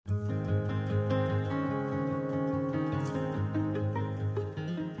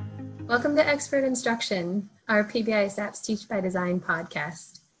Welcome to Expert Instruction, our PBI SAPS Teach by Design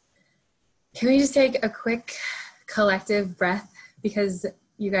podcast. Can we just take a quick collective breath? Because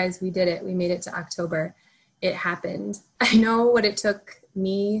you guys, we did it. We made it to October. It happened. I know what it took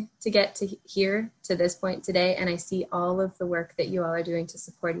me to get to here, to this point today, and I see all of the work that you all are doing to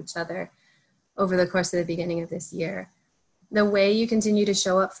support each other over the course of the beginning of this year. The way you continue to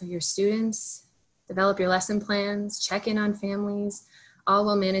show up for your students, develop your lesson plans, check in on families, all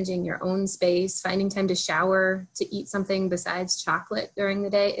while managing your own space, finding time to shower, to eat something besides chocolate during the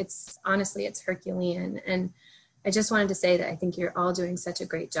day. It's honestly, it's Herculean. And I just wanted to say that I think you're all doing such a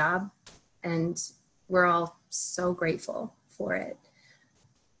great job and we're all so grateful for it.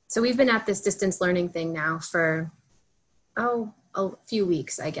 So we've been at this distance learning thing now for, a few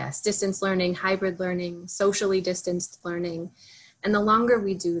weeks, I guess. Distance learning, hybrid learning, socially distanced learning. And the longer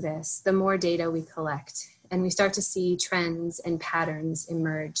we do this, the more data we collect. And we start to see trends and patterns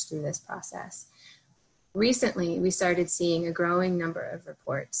emerge through this process. Recently, we started seeing a growing number of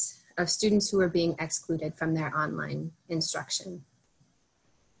reports of students who were being excluded from their online instruction.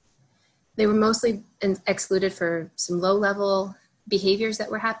 They were mostly excluded for some low-level behaviors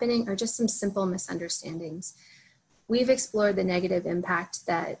that were happening or just some simple misunderstandings. We've explored the negative impact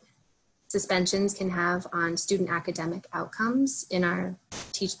that suspensions can have on student academic outcomes in our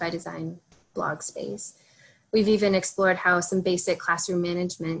Teach by Design blog space. We've even explored how some basic classroom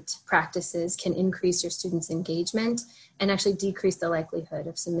management practices can increase your students' engagement and actually decrease the likelihood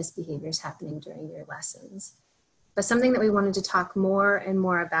of some misbehaviors happening during your lessons. But something that we wanted to talk more and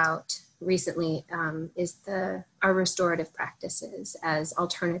more about recently is our restorative practices as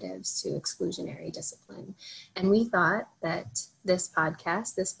alternatives to exclusionary discipline. And we thought that this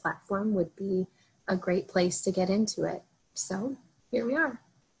podcast, this platform would be a great place to get into it. So here we are.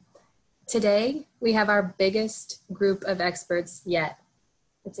 Today, we have our biggest group of experts yet.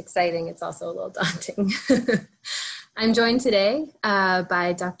 It's exciting. It's also a little daunting. I'm joined today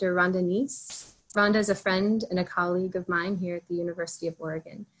by Dr. Rhonda Neese. Rhonda is a friend and a colleague of mine here at the University of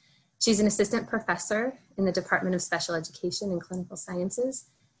Oregon. She's an assistant professor in the Department of Special Education and Clinical Sciences,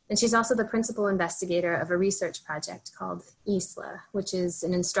 and she's also the principal investigator of a research project called ISLA, which is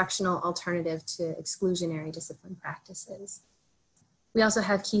an instructional alternative to exclusionary discipline practices. We also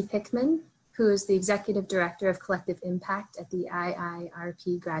have Keith Hickman, who is the Executive Director of Collective Impact at the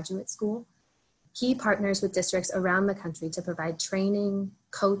IIRP Graduate School. He partners with districts around the country to provide training,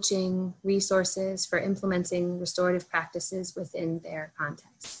 coaching, resources for implementing restorative practices within their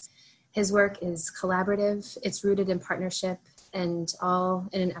context. His work is collaborative, it's rooted in partnership, and all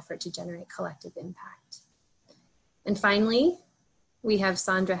in an effort to generate collective impact. And finally, we have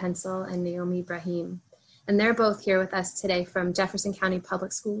Sandra Hensel and Naomi Brahim. And they're both here with us today from Jefferson County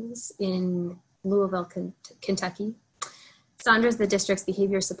Public Schools in Louisville, Kentucky. Sandra is the district's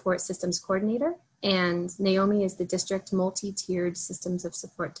Behavior Support Systems Coordinator, and Naomi is the district multi-tiered Systems of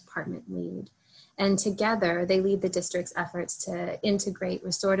Support Department lead. And together, they lead the district's efforts to integrate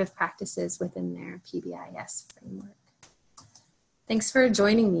restorative practices within their PBIS framework. Thanks for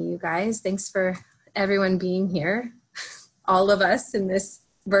joining me, you guys. Thanks for everyone being here, all of us in this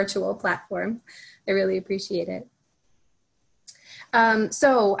virtual platform. I really appreciate it.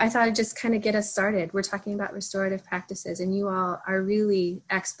 So I thought I'd just kind of get us started. We're talking about restorative practices, and you all are really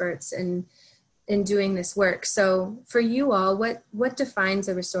experts in doing this work. So for you all, what defines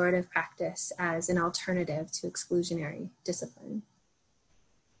a restorative practice as an alternative to exclusionary discipline?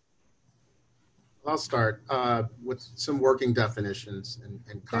 I'll start with some working definitions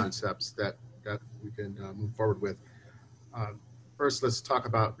and concepts that we can move forward with. First, let's talk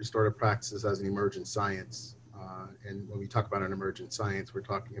about restorative practices as an emergent science. And when we talk about an emergent science, we're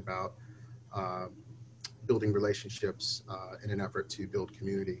talking about building relationships in an effort to build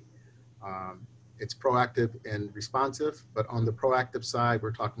community. It's proactive and responsive, but on the proactive side,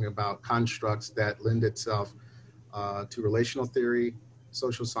 we're talking about constructs that lend itself to relational theory,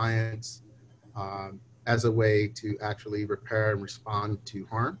 social science, as a way to actually repair and respond to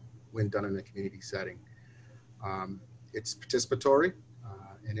harm when done in a community setting. It's participatory,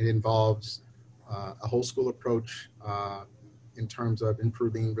 and it involves a whole school approach in terms of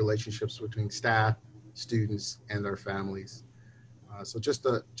improving relationships between staff, students, and their families. So just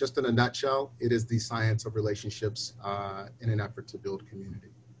in a nutshell, it is the science of relationships in an effort to build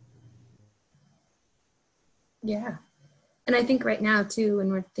community. Yeah. And I think right now too,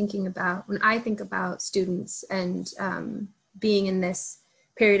 when I think about students and being in this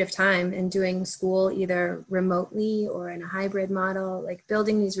period of time and doing school either remotely or in a hybrid model, like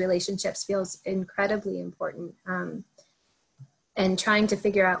building these relationships feels incredibly important. And trying to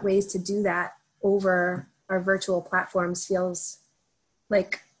figure out ways to do that over our virtual platforms feels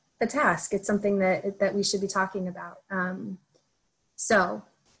like a task. It's something that we should be talking about. So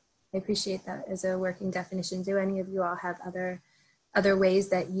I appreciate that as a working definition. Do any of you all have other ways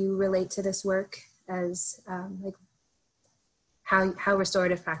that you relate to this work as like how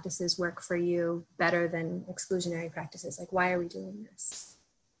restorative practices work for you better than exclusionary practices? Like, why are we doing this?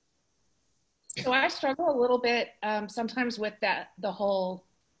 So I struggle a little bit sometimes with the whole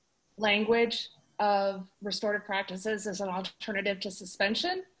language of restorative practices as an alternative to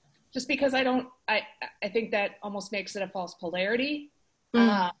suspension, just because I think that almost makes it a false polarity.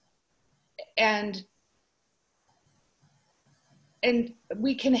 And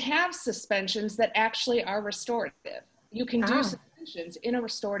we can have suspensions that actually are restorative. You can do suspensions in a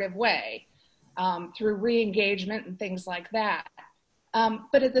restorative way through re-engagement and things like that.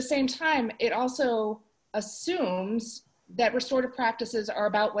 But at the same time, it also assumes that restorative practices are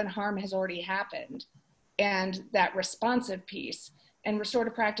about when harm has already happened and that responsive piece. And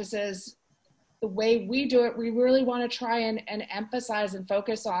restorative practices, the way we do it, we really want to try and emphasize and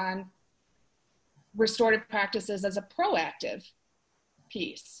focus on restorative practices as a proactive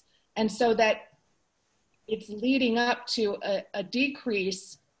piece. And so that it's leading up to a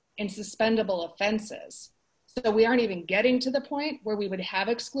decrease in suspendable offenses. So we aren't even getting to the point where we would have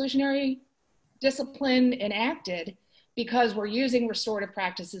exclusionary discipline enacted, because we're using restorative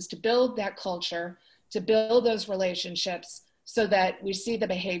practices to build that culture, to build those relationships, so that we see the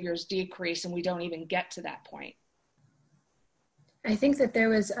behaviors decrease and we don't even get to that point. I think that there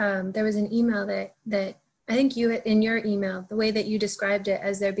was an email that I think you, in your email, the way that you described it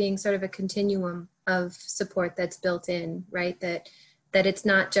as there being sort of a continuum of support that's built in, right? That it's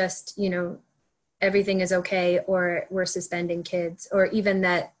not just, you know, everything is okay or we're suspending kids, or even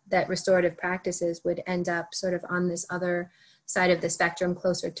that restorative practices would end up sort of on this other side of the spectrum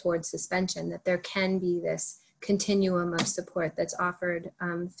closer towards suspension, that there can be this continuum of support that's offered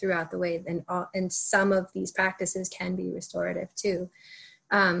throughout the way, and some of these practices can be restorative too.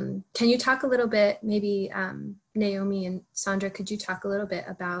 Can you talk a little bit, maybe Naomi and Sandra, could you talk a little bit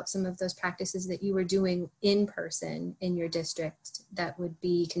about some of those practices that you were doing in person in your district that would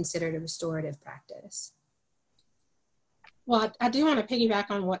be considered a restorative practice? Well, I do want to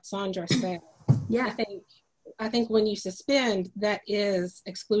piggyback on what Sandra said. Yeah. I think when you suspend, that is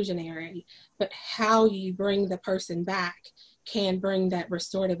exclusionary, but how you bring the person back can bring that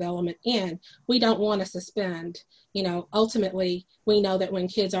restorative element in. We don't want to suspend. You know, ultimately, we know that when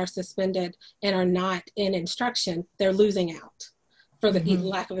kids are suspended and are not in instruction, they're losing out, for the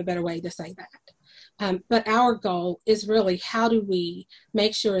lack of a better way to say that. But our goal is really, how do we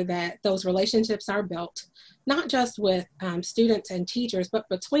make sure that those relationships are built, not just with students and teachers, but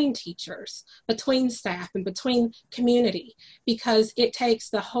between teachers, between staff, and between community, because it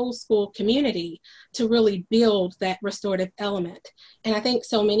takes the whole school community to really build that restorative element. And I think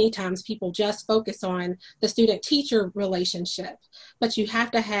so many times people just focus on the student-teacher relationship, but you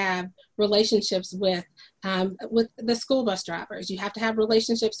have to have relationships with the school bus drivers. You have to have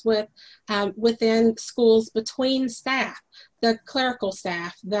relationships with within schools, between staff, the clerical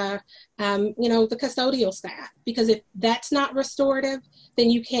staff, the custodial staff, because if that's not restorative, then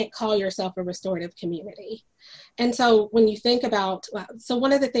you can't call yourself a restorative community. And so when you think about, so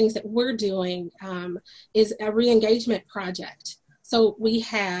one of the things that we're doing is a re-engagement project. So we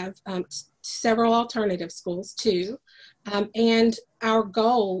have several alternative schools too. And our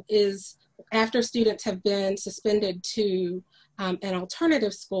goal is, after students have been suspended to an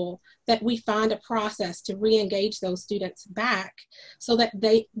alternative school, that we find a process to re-engage those students back so that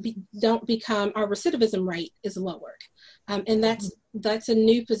they don't become, our recidivism rate is lowered. And that's a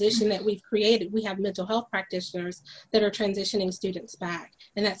new position that we've created. We have mental health practitioners that are transitioning students back,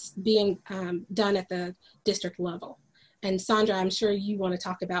 and that's being done at the district level. And Sandra, I'm sure you want to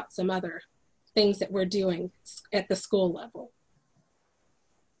talk about some other things that we're doing at the school level.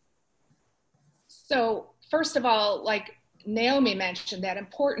 So first of all, like Naomi mentioned, that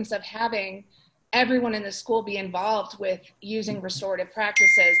importance of having everyone in the school be involved with using restorative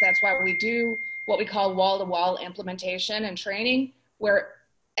practices. That's why we do what we call wall-to-wall implementation and training, where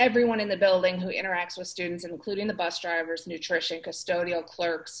everyone in the building who interacts with students, including the bus drivers, nutrition, custodial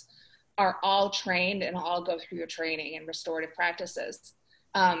clerks, are all trained and all go through the training in restorative practices.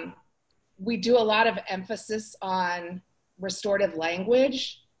 We do a lot of emphasis on restorative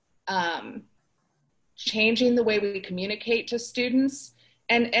language, changing the way we communicate to students,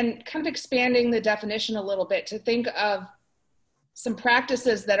 and kind of expanding the definition a little bit to think of some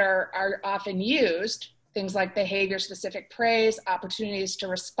practices that are often used, things like behavior-specific praise, opportunities to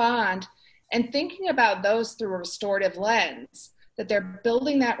respond, and thinking about those through a restorative lens, that they're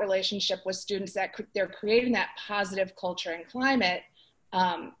building that relationship with students, that they're creating that positive culture and climate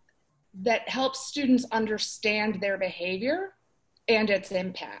that helps students understand their behavior and its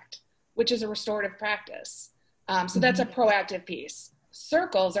impact, which is a restorative practice. So that's a proactive piece.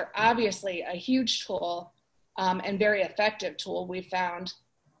 Circles are obviously a huge tool and very effective tool we found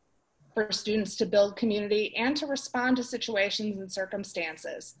for students to build community and to respond to situations and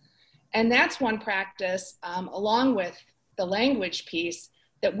circumstances. And that's one practice, along with the language piece,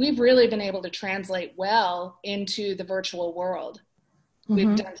 that we've really been able to translate well into the virtual world.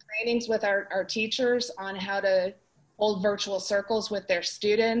 We've done trainings with our teachers on how to hold virtual circles with their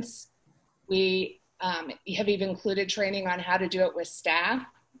students. We have even included training on how to do it with staff,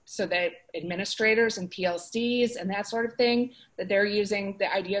 so that administrators and PLCs and that sort of thing, that they're using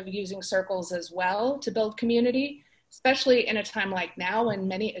the idea of using circles as well to build community, especially in a time like now when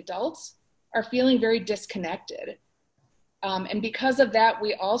many adults are feeling very disconnected. And because of that,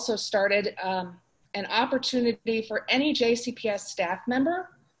 we also started an opportunity for any JCPS staff member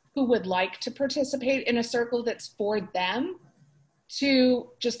who would like to participate in a circle that's for them to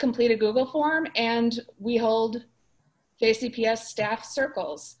just complete a Google form, and we hold JCPS staff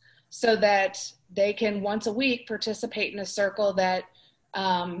circles so that they can once a week participate in a circle that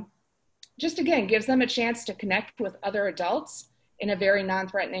just again gives them a chance to connect with other adults in a very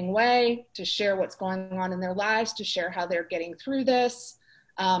non-threatening way, to share what's going on in their lives, to share how they're getting through this,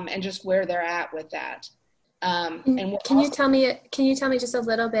 and just where they're at with that. Can you tell me just a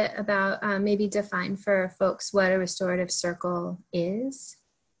little bit about maybe define for folks what a restorative circle is?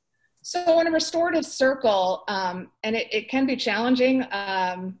 So in a restorative circle, and it can be challenging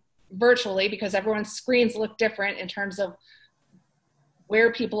virtually because everyone's screens look different in terms of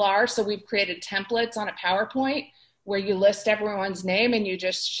where people are. So we've created templates on a PowerPoint where you list everyone's name and you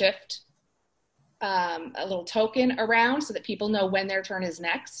just shift a little token around so that people know when their turn is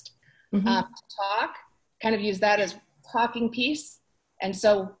next to talk. Kind of use that as talking piece. And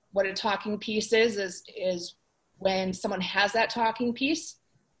so what a talking piece is when someone has that talking piece,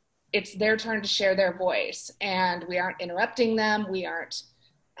 it's their turn to share their voice, and we aren't interrupting them. We aren't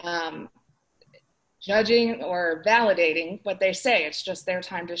judging or validating what they say. It's just their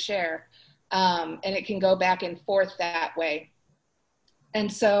time to share. And it can go back and forth that way.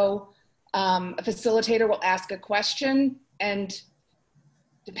 And so a facilitator will ask a question, and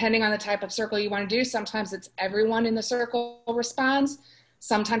depending on the type of circle you want to do, sometimes it's everyone in the circle responds.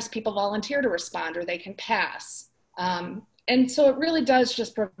 Sometimes people volunteer to respond, or they can pass. And so it really does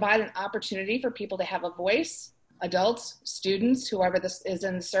just provide an opportunity for people to have a voice, adults, students, whoever this is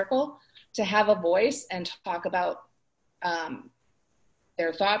in the circle, to have a voice and talk about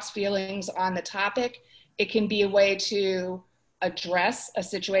their thoughts, feelings on the topic. It can be a way to address a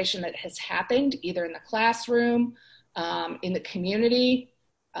situation that has happened either in the classroom, in the community.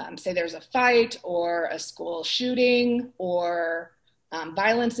 Say there's a fight or a school shooting or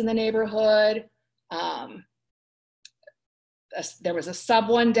violence in the neighborhood. There was a sub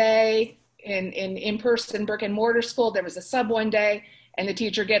one day in-person brick and mortar school. There was a sub one day, and the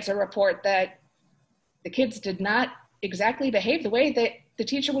teacher gets a report that the kids did not exactly behave the way that the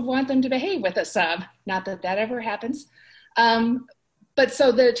teacher would want them to behave with a sub. Not that that ever happens. But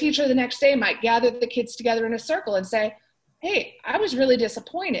so the teacher the next day might gather the kids together in a circle and say, hey, I was really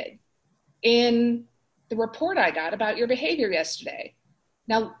disappointed in the report I got about your behavior yesterday.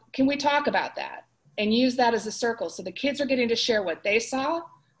 Now, can we talk about that? And use that as a circle. So the kids are getting to share what they saw,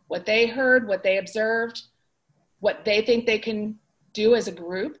 what they heard, what they observed, what they think they can do as a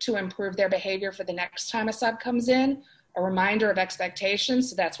group to improve their behavior for the next time a sub comes in, a reminder of expectations.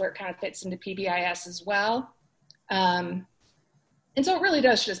 So that's where it kind of fits into PBIS as well. And so it really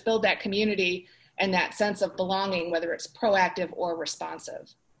does just build that community and that sense of belonging, whether it's proactive or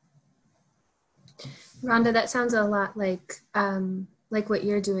responsive. Rhonda, that sounds a lot like what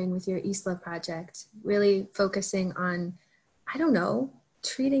you're doing with your ISLA project, really focusing on, I don't know,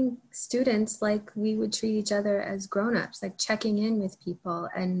 treating students like we would treat each other as grown-ups, like checking in with people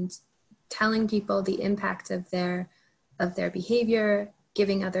and telling people the impact of their behavior,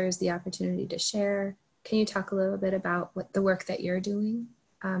 giving others the opportunity to share. Can you talk a little bit about what the work that you're doing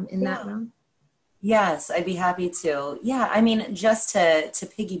in that realm? Yes, I'd be happy to. Yeah, I mean, just to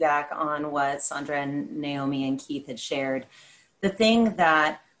piggyback on what Sandra and Naomi and Keith had shared, the thing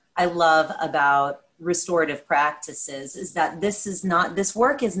that I love about restorative practices is that this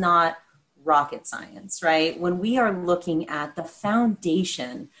work is not rocket science, right? When we are looking at the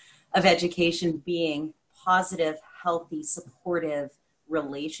foundation of education being positive, healthy, supportive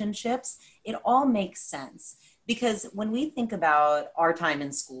relationships, it all makes sense. Because when we think about our time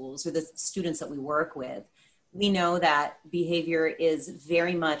in schools or the students that we work with, we know that behavior is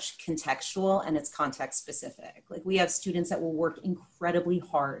very much contextual and it's context specific. Like we have students that will work incredibly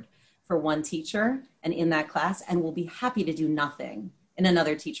hard for one teacher and in that class, and will be happy to do nothing in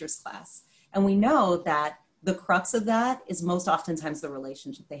another teacher's class. And we know that the crux of that is most oftentimes the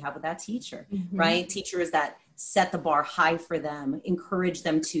relationship they have with that teacher, right? Teachers that set the bar high for them, encourage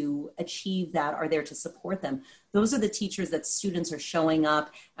them to achieve that, are there to support them. Those are the teachers that students are showing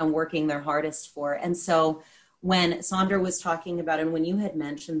up and working their hardest for. And so when Sandra was talking about, and when you had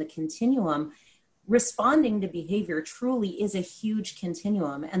mentioned the continuum, responding to behavior truly is a huge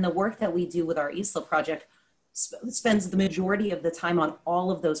continuum. And the work that we do with our ISLA project spends the majority of the time on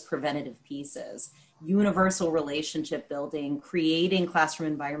all of those preventative pieces. Universal relationship building, creating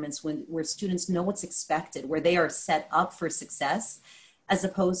classroom environments where students know what's expected, where they are set up for success, as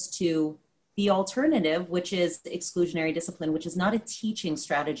opposed to the alternative, which is exclusionary discipline, which is not a teaching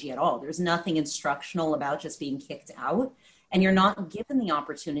strategy at all. There's nothing instructional about just being kicked out. And you're not given the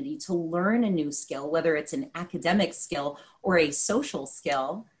opportunity to learn a new skill, whether it's an academic skill or a social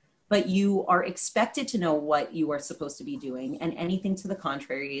skill, but you are expected to know what you are supposed to be doing. And anything to the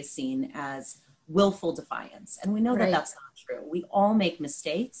contrary is seen as willful defiance. And we know that that's not true. We all make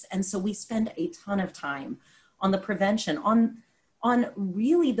mistakes. And so we spend a ton of time on the prevention, on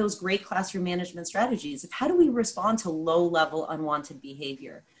really those great classroom management strategies of how do we respond to low-level unwanted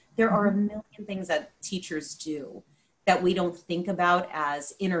behavior. There are a million things that teachers do that we don't think about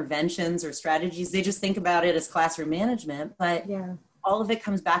as interventions or strategies. They just think about it as classroom management, but all of it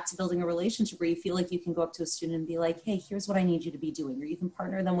comes back to building a relationship where you feel like you can go up to a student and be like, hey, here's what I need you to be doing. Or you can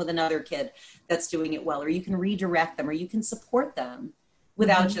partner them with another kid that's doing it well, or you can redirect them, or you can support them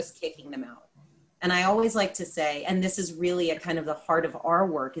without just kicking them out. And I always like to say, and this is really at kind of the heart of our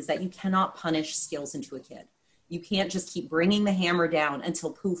work, is that you cannot punish skills into a kid. You can't just keep bringing the hammer down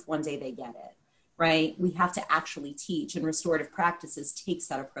until poof, one day they get it, right? We have to actually teach, and restorative practices takes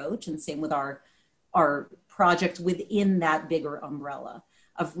that approach. And same with our project within that bigger umbrella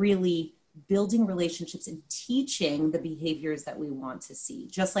of really building relationships and teaching the behaviors that we want to see,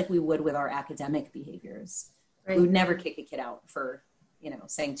 just like we would with our academic behaviors. We would never kick a kid out for,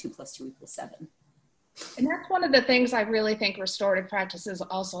 saying 2 + 2 = 7. And that's one of the things I really think restorative practices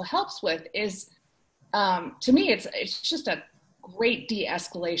also helps with is, to me, it's just a great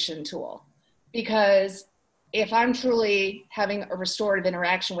de-escalation tool. Because if I'm truly having a restorative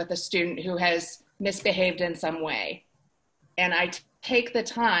interaction with a student who has misbehaved in some way, and I take the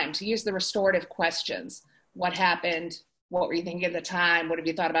time to use the restorative questions, what happened? What were you thinking at the time? What have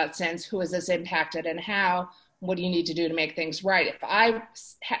you thought about since? Who has this impacted and how? What do you need to do to make things right? If I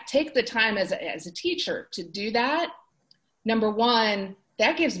take the time as a teacher to do that, number one,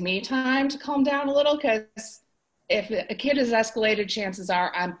 that gives me time to calm down a little, because if a kid is escalated, chances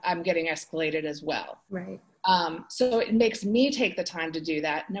are I'm getting escalated as well. Right. So it makes me take the time to do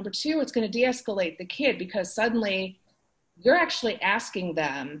that. Number two, it's going to de-escalate the kid, because suddenly you're actually asking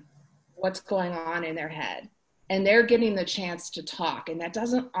them what's going on in their head, and they're getting the chance to talk. And that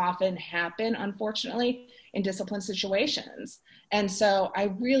doesn't often happen, unfortunately, in discipline situations. And so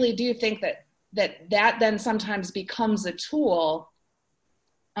I really do think that then sometimes becomes a tool,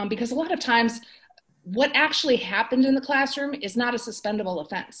 because a lot of times what actually happened in the classroom is not a suspendable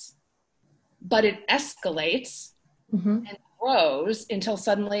offense, but it escalates and grows until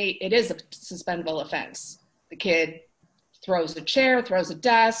suddenly it is a suspendable offense. The kid throws a chair, throws a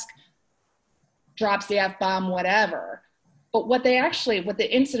desk, drops the F-bomb, whatever. But what the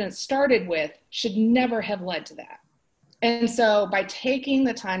incident started with should never have led to that. And so by taking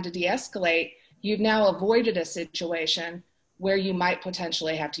the time to de-escalate, you've now avoided a situation where you might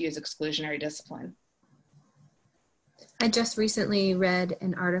potentially have to use exclusionary discipline. I just recently read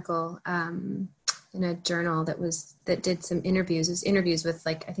an article in a journal that did some interviews. It was interviews with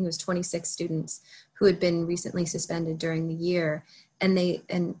I think it was 26 students who had been recently suspended during the year.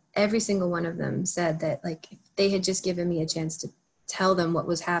 And every single one of them said that if they had just given me a chance to tell them what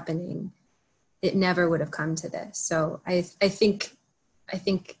was happening, it never would have come to this. So I think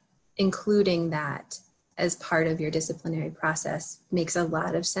including that as part of your disciplinary process makes a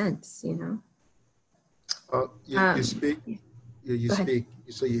lot of sense, Well, you speak,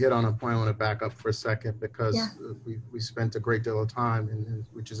 so you hit on a point. I want to back up for a second, because we spent a great deal of time,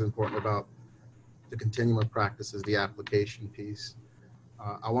 which is important about the continuum of practices, the application piece.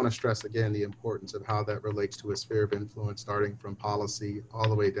 I want to stress again the importance of how that relates to a sphere of influence, starting from policy all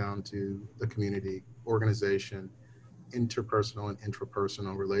the way down to the community, organization, interpersonal and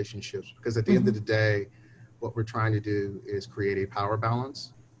intrapersonal relationships. Because at the end of the day, what we're trying to do is create a power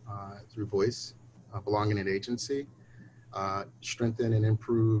balance through voice, belonging and agency, strengthen and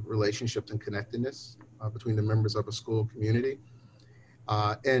improve relationships and connectedness between the members of a school community,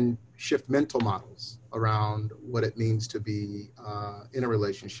 and shift mental models around what it means to be in a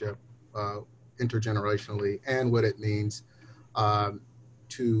relationship intergenerationally, and what it means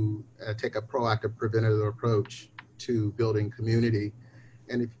to take a proactive preventative approach to building community.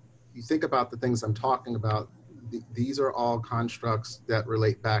 And if you think about the things I'm talking about, these are all constructs that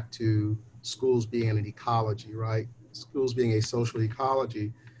relate back to schools being an ecology, right? Schools being a social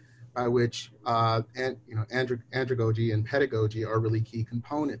ecology by which andragogy and pedagogy are really key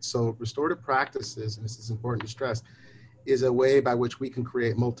components. So restorative practices, and this is important to stress, is a way by which we can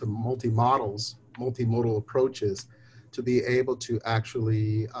create multimodal approaches to be able to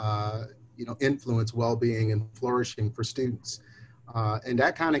actually influence well-being and flourishing for students. And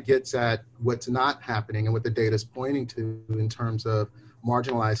that kind of gets at what's not happening and what the data is pointing to in terms of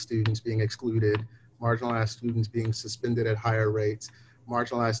marginalized students being excluded, marginalized students being suspended at higher rates,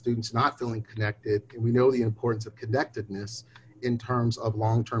 marginalized students not feeling connected. And we know the importance of connectedness in terms of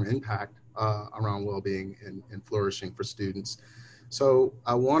long-term impact around well-being and flourishing for students. So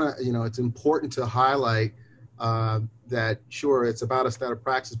I want to, it's important to highlight that, sure, it's about a set of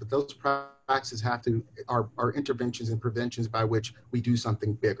practices, but those practices are interventions and preventions by which we do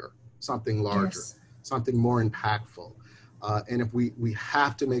something bigger, something larger, Yes. something more impactful. And if we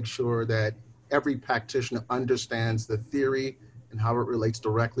have to make sure that every practitioner understands the theory and how it relates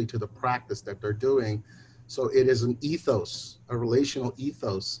directly to the practice that they're doing. So it is an ethos, a relational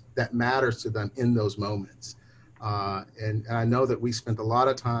ethos that matters to them in those moments. And I know that we spent a lot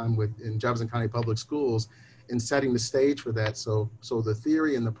of time in Jefferson County Public Schools in setting the stage for that. So the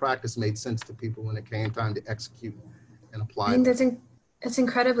theory and the practice made sense to people when it came time to execute and apply. I think that's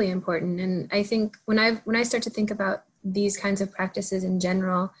incredibly important. And I think when I start to think about these kinds of practices in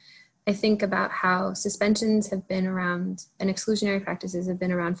general, I think about how suspensions have been around and exclusionary practices have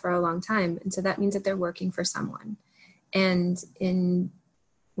been around for a long time. And so that means that they're working for someone. And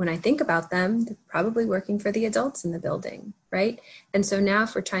when I think about them, they're probably working for the adults in the building, right? And so now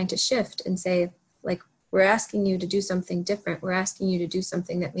if we're trying to shift and say, like, we're asking you to do something different, we're asking you to do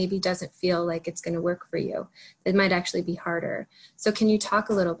something that maybe doesn't feel like it's going to work for you, it might actually be harder. So can you talk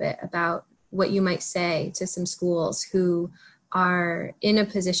a little bit about what you might say to some schools who are in a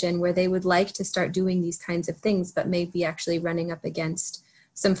position where they would like to start doing these kinds of things, but may be actually running up against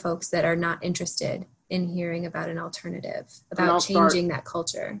some folks that are not interested in hearing about an alternative, about changing that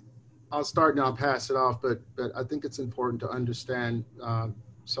culture? I'll start and I'll pass it off, but I think it's important to understand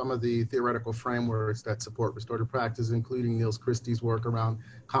some of the theoretical frameworks that support restorative practice, including Niels Christie's work around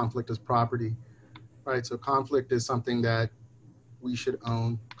conflict as property, right? So conflict is something that we should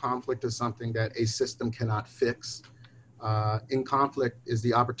own. Conflict is something that a system cannot fix. In conflict is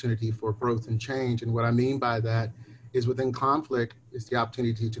the opportunity for growth and change. And what I mean by that is within conflict is the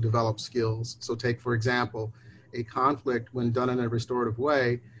opportunity to develop skills. So take, for example, a conflict when done in a restorative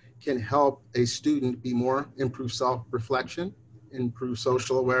way can help a student improve self-reflection, improve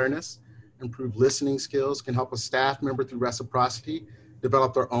social awareness, improve listening skills, can help a staff member through reciprocity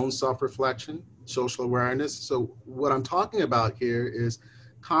develop their own self-reflection, social awareness. So what I'm talking about here is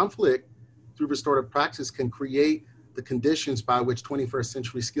conflict through restorative practice can create the conditions by which 21st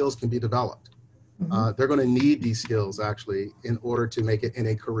century skills can be developed. They're going to need these skills actually in order to make it in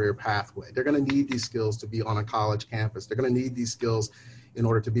a career pathway. They're going to need these skills to be on a college campus. They're going to need these skills in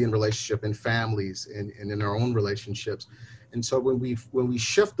order to be in relationship in families and in their own relationships. And so when we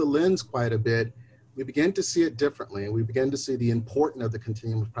shift the lens quite a bit, we begin to see it differently, and we begin to see the importance of the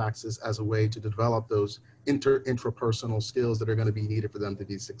continuum of practice as a way to develop those intrapersonal skills that are going to be needed for them to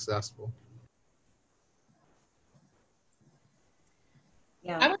be successful.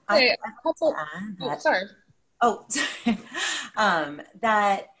 Yeah, I would say a couple. Sorry. Oh, sorry.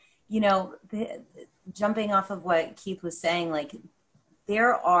 That, jumping off of what Keith was saying, like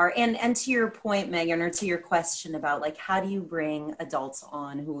there are, and to your point, Megan, or to your question about like, how do you bring adults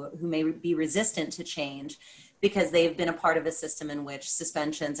on who may be resistant to change because they've been a part of a system in which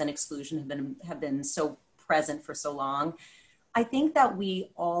suspensions and exclusion have been so present for so long. I think that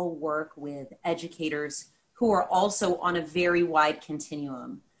we all work with educators who are also on a very wide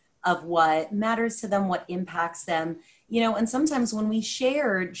continuum of what matters to them, what impacts them, and sometimes when we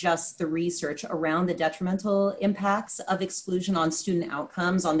share just the research around the detrimental impacts of exclusion on student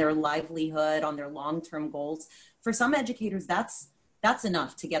outcomes, on their livelihood, on their long-term goals, for some educators, that's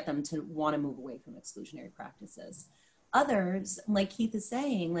enough to get them to want to move away from exclusionary practices. Others, like Keith is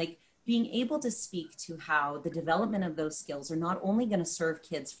saying, like being able to speak to how the development of those skills are not only going to serve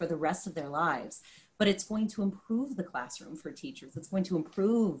kids for the rest of their lives, but it's going to improve the classroom for teachers. It's going to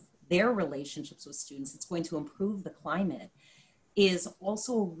improve their relationships with students. It's going to improve the climate, is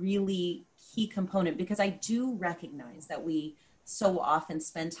also a really key component, because I do recognize that we so often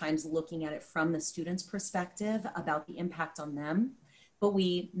spend times looking at it from the student's perspective about the impact on them, but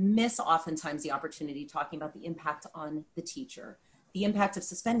we miss oftentimes the opportunity talking about the impact on the teacher, the impact of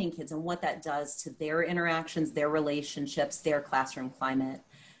suspending kids and what that does to their interactions, their relationships, their classroom climate.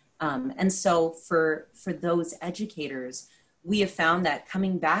 And so for those educators, we have found that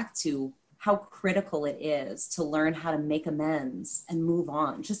coming back to how critical it is to learn how to make amends and move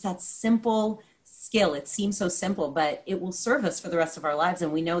on, just that simple skill. It seems so simple, but it will serve us for the rest of our lives.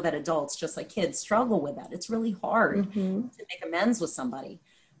 And we know that adults, just like kids, struggle with that. It's really hard to make amends with somebody,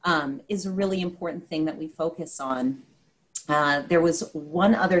 is a really important thing that we focus on. There was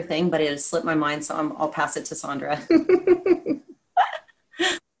one other thing, but it has slipped my mind, so I'll pass it to Sandra.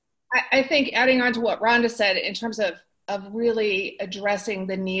 I think adding on to what Rhonda said in terms of really addressing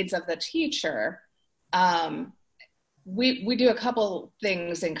the needs of the teacher, we do a couple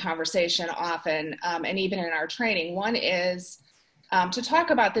things in conversation often, and even in our training. One is to talk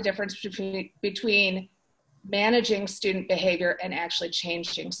about the difference between managing student behavior and actually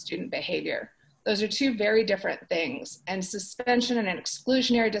changing student behavior. Those are two very different things. And suspension and an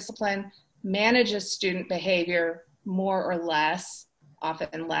exclusionary discipline manages student behavior more or less,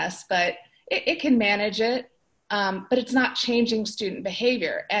 often less, but it can manage it, but it's not changing student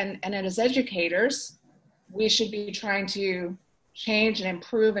behavior. And as educators, we should be trying to change and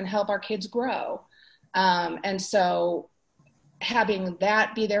improve and help our kids grow. And so having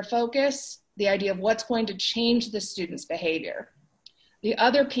that be their focus, the idea of what's going to change the student's behavior. The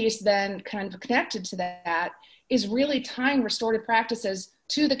other piece then kind of connected to that is really tying restorative practices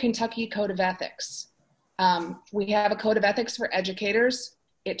to the Kentucky Code of Ethics. We have a code of ethics for educators.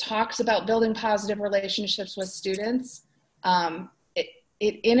 It talks about building positive relationships with students.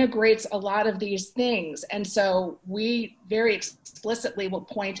 It integrates a lot of these things. And so we very explicitly will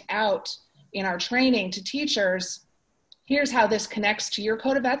point out in our training to teachers, here's how this connects to your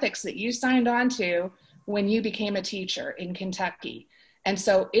code of ethics that you signed on to when you became a teacher in Kentucky. And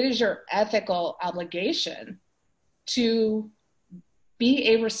so it is your ethical obligation to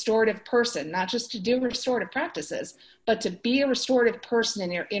be a restorative person, not just to do restorative practices, but to be a restorative person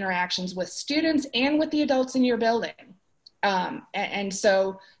in your interactions with students and with the adults in your building. And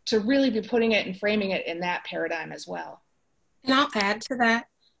so to really be putting it and framing it in that paradigm as well. And I'll add to that,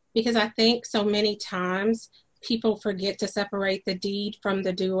 because I think so many times people forget to separate the deed from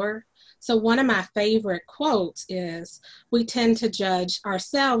the doer. So one of my favorite quotes is, we tend to judge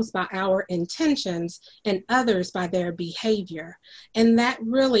ourselves by our intentions and others by their behavior. And that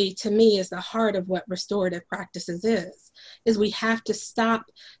really, to me, is the heart of what restorative practices is we have to stop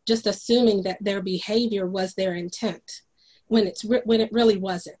just assuming that their behavior was their intent when it really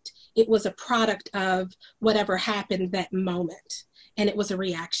wasn't. It was a product of whatever happened that moment, and it was a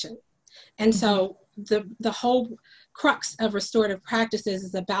reaction. And so the whole crux of restorative practices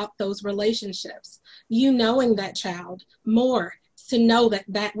is about those relationships. You knowing that child more to know that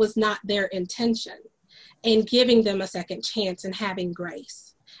that was not their intention, and giving them a second chance and having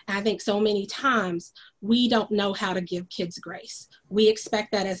grace. And I think so many times we don't know how to give kids grace. We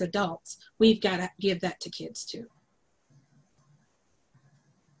expect that as adults. We've got to give that to kids too.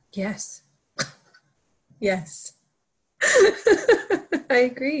 Yes. Yes. I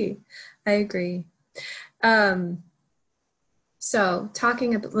agree. So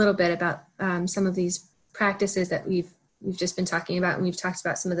talking a little bit about some of these practices that we've just been talking about, and we've talked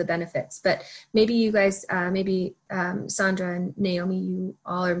about some of the benefits, but maybe you guys, Sandra and Naomi, you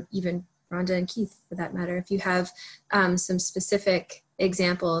all, or even Rhonda and Keith for that matter, if you have some specific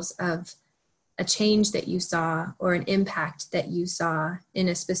examples of a change that you saw or an impact that you saw in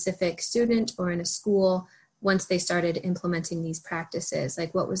a specific student or in a school once they started implementing these practices,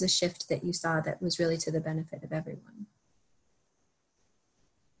 like what was a shift that you saw that was really to the benefit of everyone?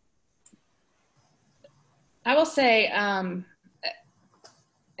 I will say, I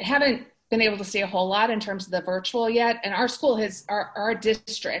haven't been able to see a whole lot in terms of the virtual yet. And our school our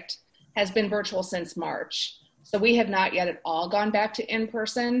district has been virtual since March. So we have not yet at all gone back to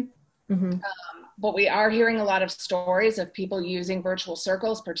in-person. Mm-hmm. But we are hearing a lot of stories of people using virtual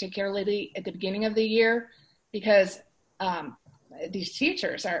circles, particularly at the beginning of the year, because these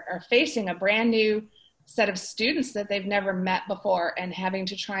teachers are facing a brand new set of students that they've never met before and having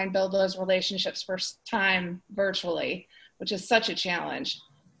to try and build those relationships first time virtually, which is such a challenge.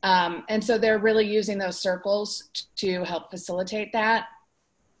 And so they're really using those circles to help facilitate that.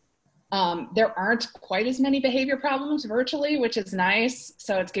 There aren't quite as many behavior problems virtually, which is nice.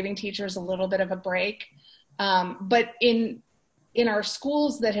 So it's giving teachers a little bit of a break. But in our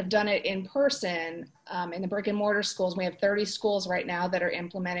schools that have done it in person, in the brick and mortar schools, we have 30 schools right now that are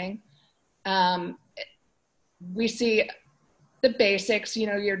implementing. We see the basics,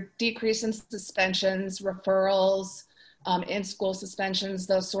 your decrease in suspensions, referrals, in-school suspensions,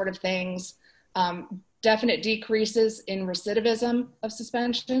 those sort of things. Definite decreases in recidivism of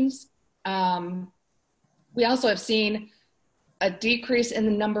suspensions. We also have seen a decrease in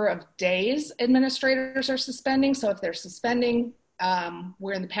the number of days administrators are suspending. So if they're suspending,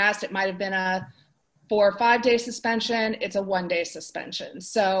 where in the past it might have been a 4 or 5 day suspension, it's a 1 day suspension.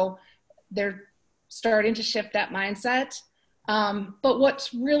 So they're starting to shift that mindset. But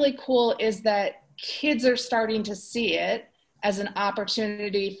what's really cool is that kids are starting to see it as an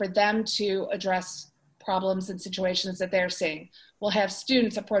opportunity for them to address problems and situations that they're seeing. We'll have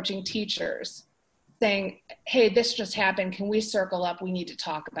students approaching teachers saying, hey, this just happened. Can we circle up? We need to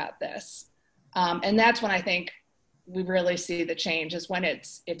talk about this. And that's when I think we really see the change, is when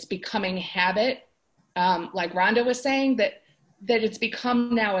it's becoming habit. Like Rhonda was saying, that it's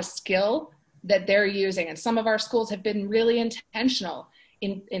become now a skill that they're using. And some of our schools have been really intentional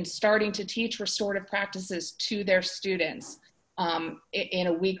in starting to teach restorative practices to their students in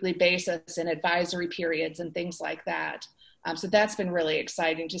a weekly basis, in advisory periods and things like that. So that's been really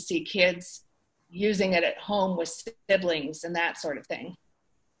exciting to see kids using it at home with siblings and that sort of thing.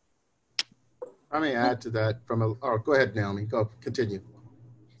 I may add to that go ahead, Naomi, continue.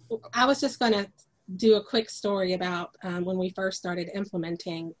 I was just going to do a quick story about when we first started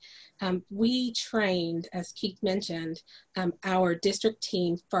implementing. We trained, as Keith mentioned, our district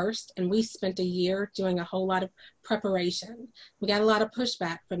team first, and we spent a year doing a whole lot of preparation. We got a lot of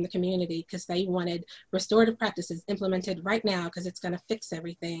pushback from the community because they wanted restorative practices implemented right now because it's going to fix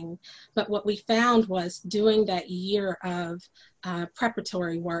everything. But what we found was doing that year of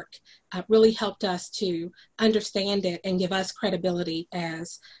preparatory work really helped us to understand it and give us credibility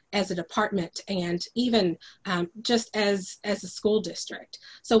as a department, and even just as a school district.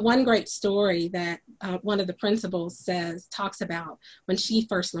 So one great story that one of the principals talks about when she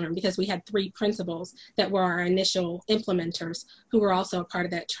first learned, because we had 3 principals that were our initial implementers who were also a part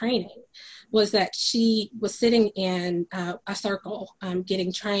of that training, was that she was sitting in a circle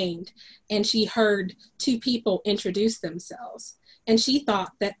getting trained, and she heard 2 people introduce themselves. And she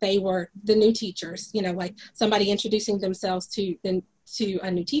thought that they were the new teachers, like somebody introducing themselves to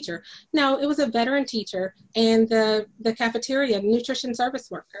a new teacher. No, it was a veteran teacher and the cafeteria nutrition service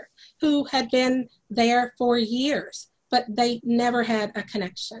worker who had been there for years, but they never had a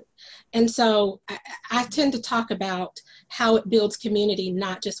connection. And so I tend to talk about how it builds community,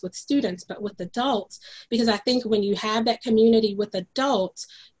 not just with students, but with adults, because I think when you have that community with adults,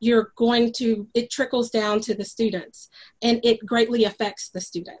 it trickles down to the students, and it greatly affects the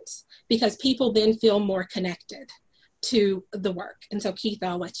students because people then feel more connected to the work. And so Keith,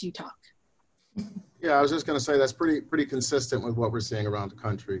 I'll let you talk. Yeah, I was just going to say that's pretty consistent with what we're seeing around the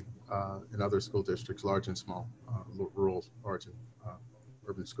country in other school districts, large and small, rural, large and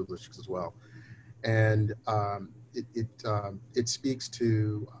urban school districts as well. And it speaks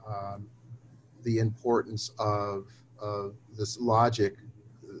to the importance of this logic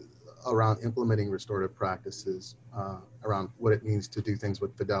around implementing restorative practices, around what it means to do things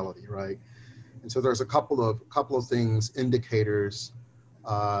with fidelity, right? And so there's a couple of things, indicators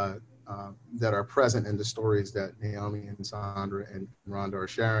that are present in the stories that Naomi and Sandra and Rhonda are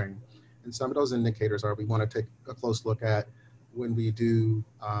sharing. And some of those indicators are, we want to take a close look at when we do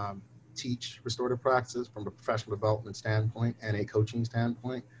teach restorative practices from a professional development standpoint and a coaching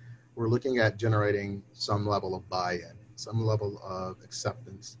standpoint. We're looking at generating some level of buy-in, some level of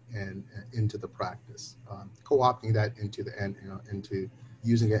acceptance and into the practice, co-opting that into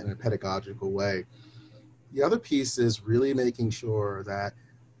using it in a pedagogical way. The other piece is really making sure that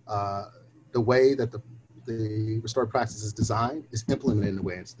the way that the restorative practice is designed is implemented in the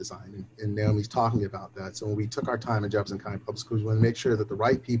way it's designed. And Naomi's talking about that. So when we took our time in Jefferson County Public Schools, we want to make sure that the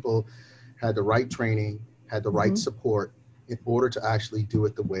right people had the right training, had the right support in order to actually do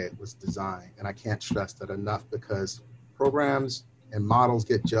it the way it was designed. And I can't stress that enough, because programs and models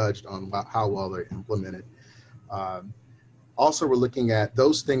get judged on how well they're implemented. Also, we're looking at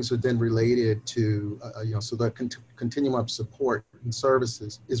those things are then related to, so the continuum of support and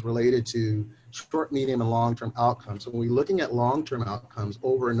services is related to short, medium, and long-term outcomes. So when we're looking at long-term outcomes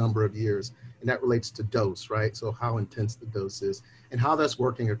over a number of years, and that relates to dose, right? So how intense the dose is and how that's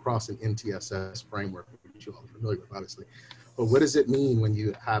working across an MTSS framework, which you're all familiar with, obviously. But what does it mean when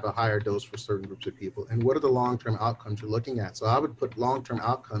you have a higher dose for certain groups of people? And what are the long-term outcomes you're looking at? So I would put long-term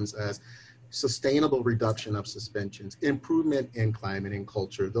outcomes as sustainable reduction of suspensions, improvement in climate and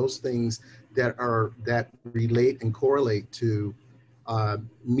culture, those things that relate and correlate to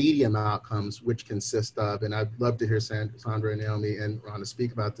medium outcomes, which consist of, and I'd love to hear Sandra and Naomi and Rhonda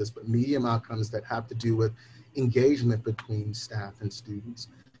speak about this, but medium outcomes that have to do with engagement between staff and students,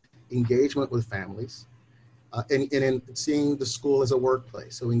 engagement with families, and in seeing the school as a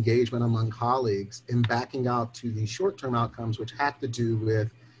workplace, so engagement among colleagues, and backing out to the short-term outcomes, which have to do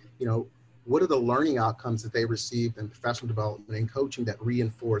with, what are the learning outcomes that they received in professional development and coaching that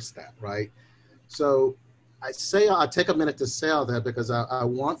reinforce that, right? So I take a minute to say all that because I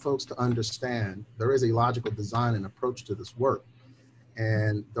want folks to understand there is a logical design and approach to this work.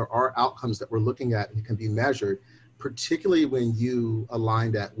 And there are outcomes that we're looking at and can be measured, particularly when you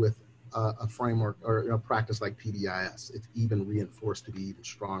align that with a framework or a practice like PBIS. It's even reinforced to be even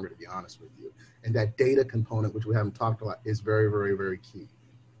stronger, to be honest with you. And that data component, which we haven't talked about, is very, very, very key.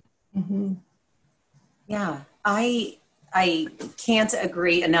 Mm-hmm. Yeah, I can't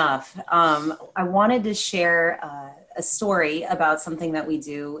agree enough. I wanted to share a story about something that we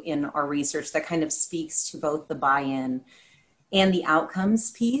do in our research that kind of speaks to both the buy-in and the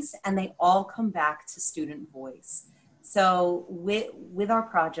outcomes piece, and they all come back to student voice. So with our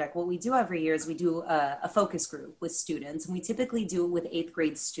project, what we do every year is we do a focus group with students, and we typically do it with 8th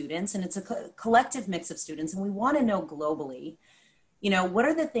grade students, and it's a collective mix of students, and we want to know globally, what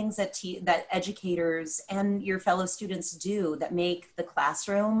are the things that educators and your fellow students do that make the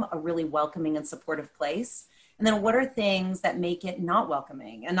classroom a really welcoming and supportive place? And then what are things that make it not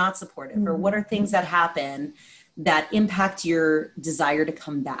welcoming and not supportive? Mm-hmm. Or what are things that happen that impact your desire to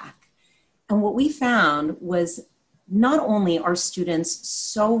come back? And what we found was not only are students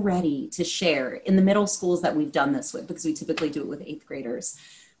so ready to share in the middle schools that we've done this with, because we typically do it with 8th graders,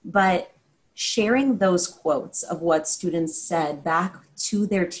 but sharing those quotes of what students said back to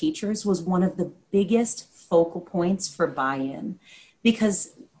their teachers was one of the biggest focal points for buy-in,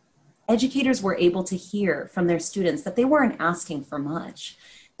 because educators were able to hear from their students that they weren't asking for much.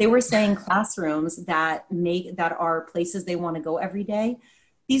 They were saying classrooms that are places they want to go every day.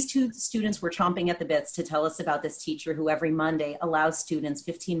 These 2 students were chomping at the bits to tell us about this teacher who every Monday allows students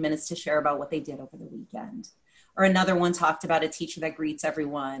 15 minutes to share about what they did over the weekend. Or another one talked about a teacher that greets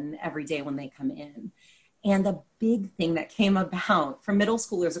everyone every day when they come in. And the big thing that came about for middle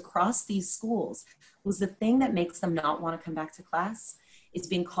schoolers across these schools was the thing that makes them not want to come back to class is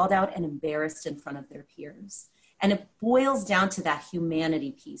being called out and embarrassed in front of their peers. And it boils down to that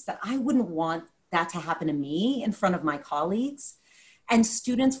humanity piece, that I wouldn't want that to happen to me in front of my colleagues. And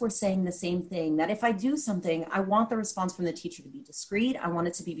students were saying the same thing, that if I do something, I want the response from the teacher to be discreet. I want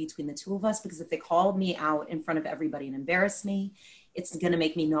it to be between the 2 of us, because if they call me out in front of everybody and embarrass me, it's going to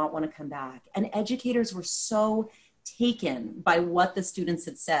make me not want to come back. And educators were so taken by what the students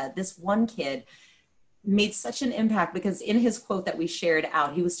had said. This one kid made such an impact because in his quote that we shared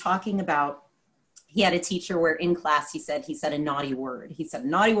out, he was talking about, he had a teacher where in class he said a naughty word. He said a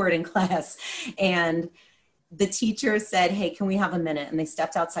naughty word in class, and the teacher said, hey, can we have a minute? And they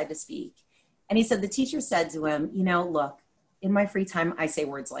stepped outside to speak. And he said, the teacher said to him, look, in my free time, I say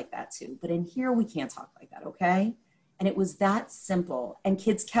words like that too, but in here, we can't talk like that, okay? And it was that simple. And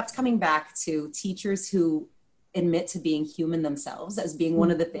kids kept coming back to teachers who admit to being human themselves as being one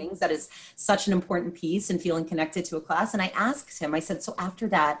of the things that is such an important piece in feeling connected to a class. And I asked him, I said, so after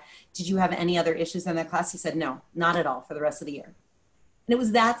that, did you have any other issues in that class? He said, no, not at all for the rest of the year. And it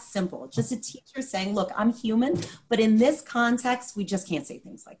was that simple. Just a teacher saying, look, I'm human, but in this context, we just can't say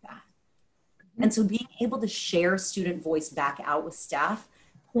things like that. And so being able to share student voice back out with staff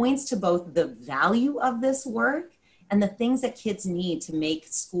points to both the value of this work and the things that kids need to make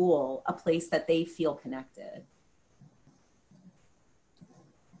school a place that they feel connected.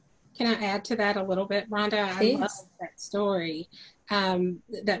 Can I add to that a little bit, Rhonda? Please. I love that story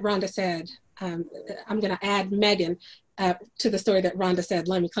that Rhonda said. I'm going to add Megan to the story that Rhonda said.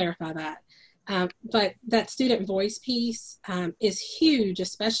 Let me clarify that. But that student voice piece is huge,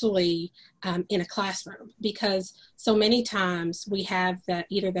 especially in a classroom, because so many times we have that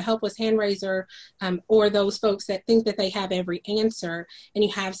either the helpless hand raiser or those folks that think that they have every answer, and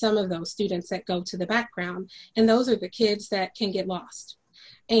you have some of those students that go to the background, and those are the kids that can get lost.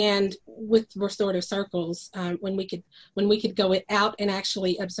 And with restorative circles, when we could go out and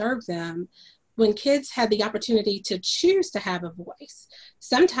actually observe them, when kids had the opportunity to choose to have a voice,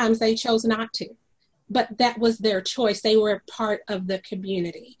 sometimes they chose not to, but that was their choice. They were a part of the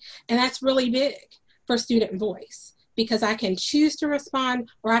community. And that's really big for student voice, because I can choose to respond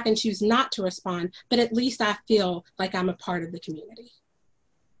or I can choose not to respond, but at least I feel like I'm a part of the community.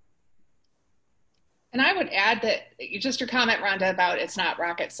 And I would add that just your comment, Rhonda, about it's not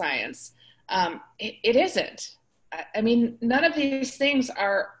rocket science. It isn't. I mean, none of these things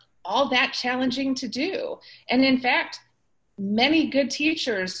are all that challenging to do. And in fact, many good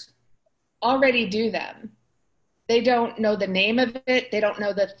teachers already do them. They don't know the name of it. They don't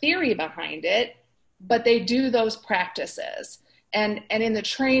know the theory behind it, but they do those practices. And in the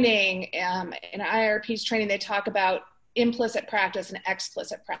training, in IRP's training, they talk about implicit practice and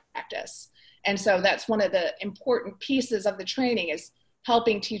explicit practice. And so that's one of the important pieces of the training, is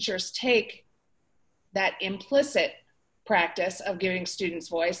helping teachers take that implicit practice of giving students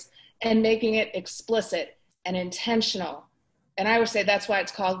voice and making it explicit and intentional. And I would say that's why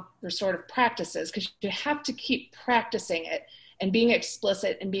it's called restorative practices, because you have to keep practicing it and being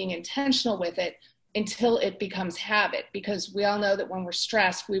explicit and being intentional with it until it becomes habit, because we all know that when we're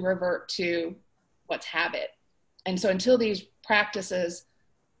stressed, we revert to what's habit. And so until these practices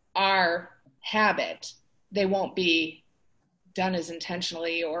are habit, they won't be done as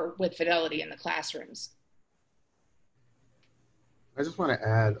intentionally or with fidelity in the classrooms. I just want to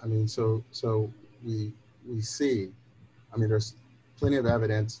add, I mean, so we see, I mean, there's plenty of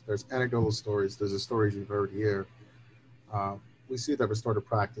evidence, there's anecdotal stories, there's the stories you've heard here. We see that restorative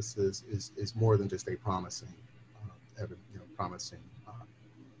practices is more than just a promising, promising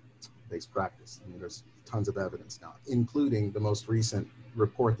based practice. I mean, there's tons of evidence now, including the most recent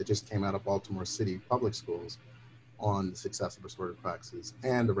report that just came out of Baltimore City Public Schools on the success of restorative practices,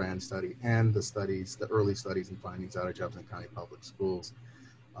 and the RAND study, and the studies, the early studies and findings out of Jefferson County Public Schools,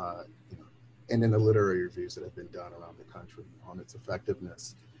 and in the literary reviews that have been done around the country on its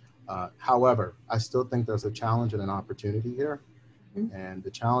effectiveness. However, I still think there's a challenge and an opportunity here. And the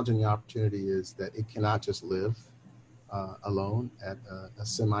challenge and the opportunity is that it cannot just live alone at a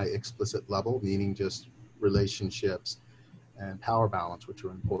semi-explicit level, meaning just relationships and power balance, which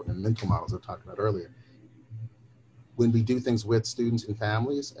are important, and mental models I talked about earlier. When we do things with students and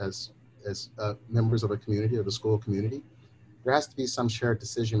families as members of a community, of a school community, there has to be some shared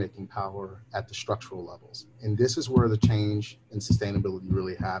decision-making power at the structural levels. And this is where the change and sustainability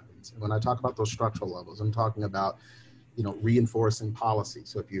really happens. And when I talk about those structural levels, I'm talking about, reinforcing policy.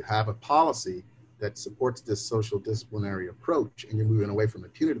 So if you have a policy that supports this social disciplinary approach and you're moving away from a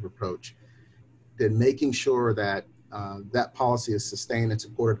punitive approach, then making sure that that policy is sustained and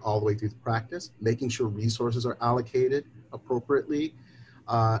supported all the way through the practice, making sure resources are allocated appropriately,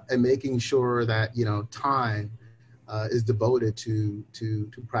 and making sure that, time is devoted to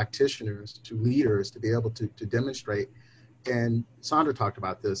practitioners, to leaders, to be able to demonstrate. And Sandra talked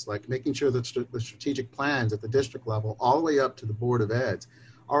about this, like making sure that the strategic plans at the district level, all the way up to the Board of Eds,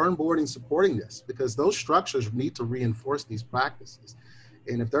 are on board and supporting this, because those structures need to reinforce these practices.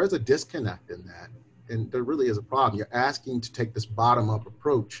 And if there's a disconnect in that, and there really is a problem, you're asking to take this bottom-up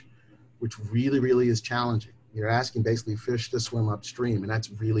approach, which really, really is challenging. You're asking basically fish to swim upstream, and that's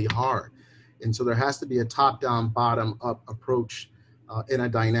really hard. And so there has to be a top-down, bottom-up approach in a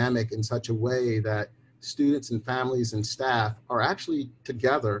dynamic in such a way that students and families and staff are actually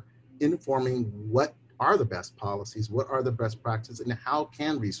together informing what are the best policies, what are the best practices, and how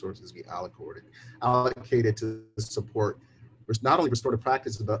can resources be allocated to support not only restorative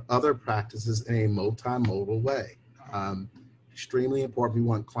practices, but other practices in a multimodal way. Extremely important. We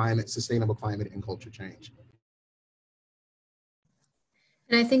want sustainable climate and culture change.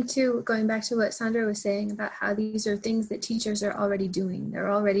 And I think too, going back to what Sandra was saying about how these are things that teachers are already doing. They're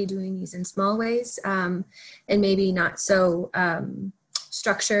already doing these in small ways, and maybe not so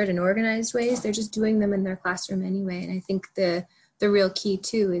structured and organized ways. They're just doing them in their classroom anyway. And I think the real key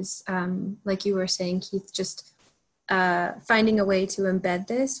too is, like you were saying, Keith, just finding a way to embed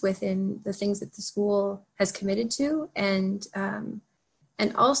this within the things that the school has committed to, and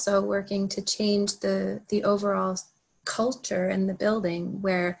also working to change the overall culture in the building,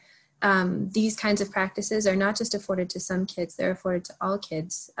 where these kinds of practices are not just afforded to some kids, they're afforded to all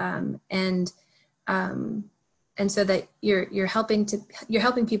kids, and so that you're helping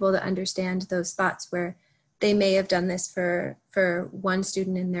people to understand those spots where they may have done this for one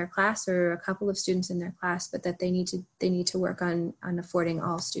student in their class or a couple of students in their class, but that they need to work on affording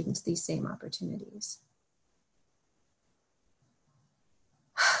all students these same opportunities.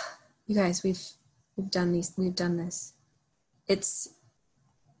 You guys, we've done this.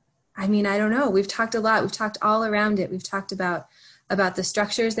 I don't know. We've talked a lot. We've talked all around it. We've talked about the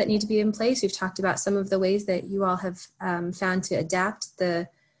structures that need to be in place. We've talked about some of the ways that you all have found to adapt the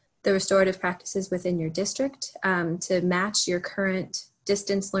restorative practices within your district to match your current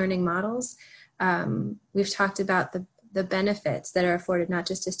distance learning models. We've talked about the benefits that are afforded not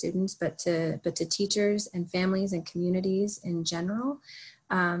just to students, but to teachers and families and communities in general.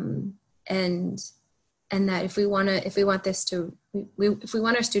 And that if we want our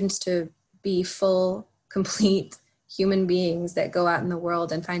students to be full, complete human beings that go out in the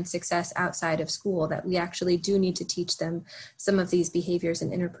world and find success outside of school, that we actually do need to teach them some of these behaviors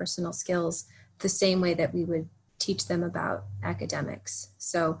and interpersonal skills the same way that we would teach them about academics.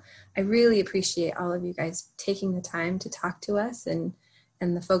 So I really appreciate all of you guys taking the time to talk to us and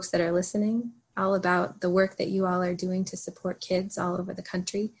the folks that are listening all about the work that you all are doing to support kids all over the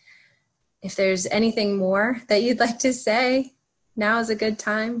country. If there's anything more that you'd like to say, now is a good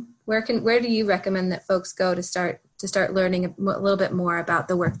time. Where do you recommend that folks go to start learning a little bit more about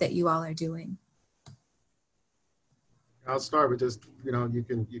the work that you all are doing? I'll start with just, you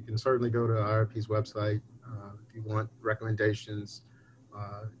can certainly go to IRP's website if you want recommendations,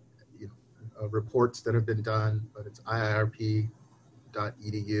 reports that have been done, but it's iirp.edu.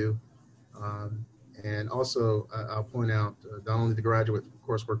 And also, I'll point out not only the graduate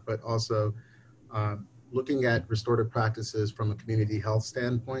coursework, but also looking at restorative practices from a community health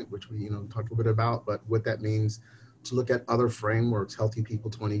standpoint, which we talked a little bit about, but what that means to look at other frameworks, Healthy People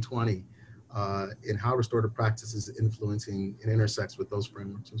 2020, and how restorative practice is influencing and intersects with those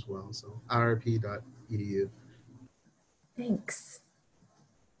frameworks as well. So irp.edu. Thanks.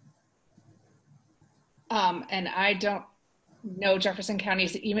 And I don't know Jefferson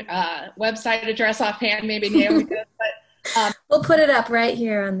County's website address offhand, maybe Naomi does, but we'll put it up right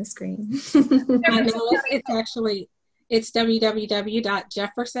here on the screen. It's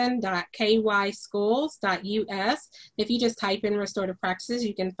www.jefferson.kyschools.us. If you just type in restorative practices,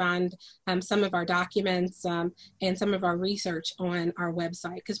 you can find some of our documents and some of our research on our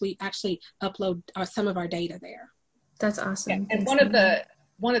website, because we actually upload some of our data there. That's awesome. Yeah, and one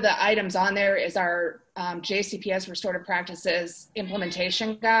of the items on there is our JCPS Restorative Practices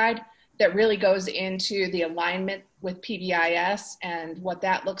Implementation Guide that really goes into the alignment with PBIS and what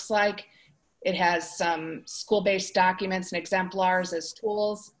that looks like. It has some school-based documents and exemplars as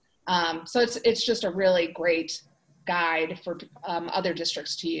tools. So it's just a really great guide for other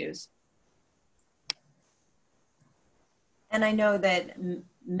districts to use. And I know that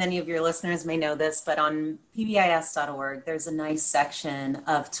many of your listeners may know this, but on pbis.org, there's a nice section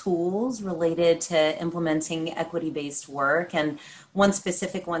of tools related to implementing equity-based work. And one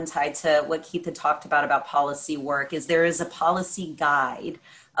specific one tied to what Keith had talked about policy work is there is a policy guide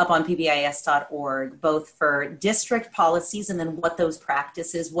up on pbis.org, both for district policies and then what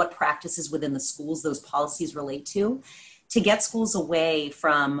practices within the schools those policies relate to get schools away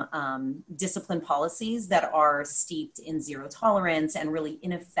from discipline policies that are steeped in zero tolerance and really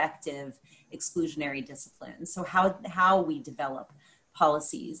ineffective exclusionary disciplines. So how we develop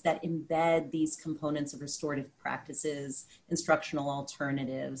policies that embed these components of restorative practices, instructional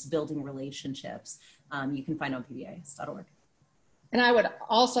alternatives, building relationships, you can find on pbis.org. And I would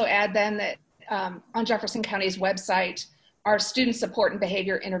also add then that on Jefferson County's website, our Student Support and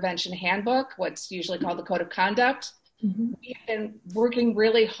Behavior Intervention Handbook, what's usually called the Code of Conduct, we've been working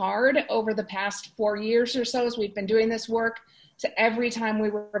really hard over the past 4 years or so as we've been doing this work to every time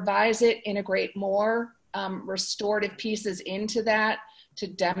we revise it, integrate more restorative pieces into that to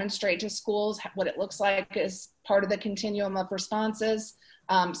demonstrate to schools what it looks like as part of the continuum of responses.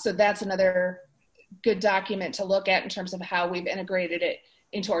 So that's another good document to look at in terms of how we've integrated it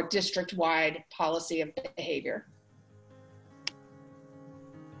into our district-wide policy of behavior.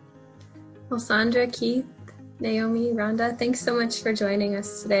 Well, Sandra, Keith, Naomi, Rhonda, thanks so much for joining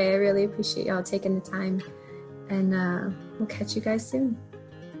us today. I really appreciate y'all taking the time, and we'll catch you guys soon.